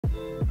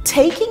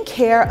Taking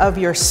care of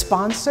your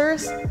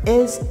sponsors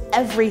is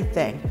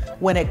everything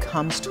when it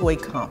comes to a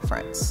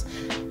conference.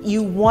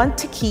 You want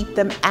to keep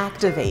them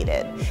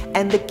activated.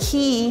 And the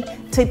key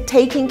to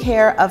taking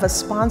care of a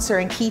sponsor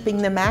and keeping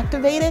them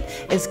activated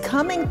is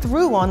coming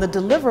through on the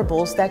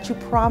deliverables that you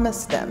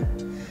promised them.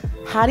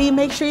 How do you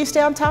make sure you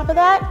stay on top of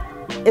that?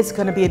 It's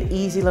going to be an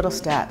easy little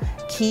step.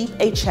 Keep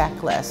a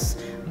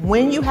checklist.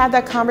 When you have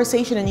that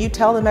conversation and you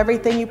tell them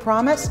everything you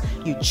promised,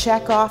 you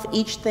check off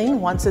each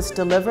thing once it's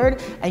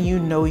delivered and you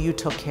know you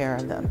took care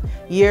of them.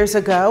 Years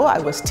ago, I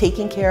was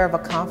taking care of a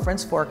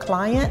conference for a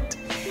client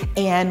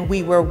and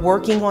we were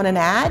working on an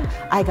ad.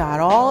 I got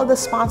all of the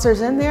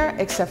sponsors in there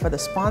except for the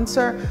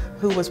sponsor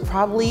who was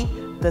probably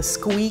the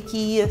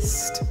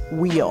squeakiest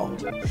wheel.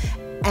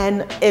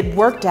 And it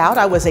worked out.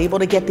 I was able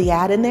to get the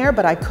ad in there,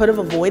 but I could have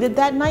avoided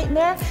that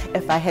nightmare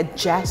if I had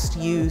just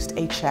used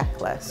a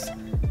checklist.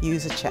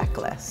 Use a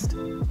checklist.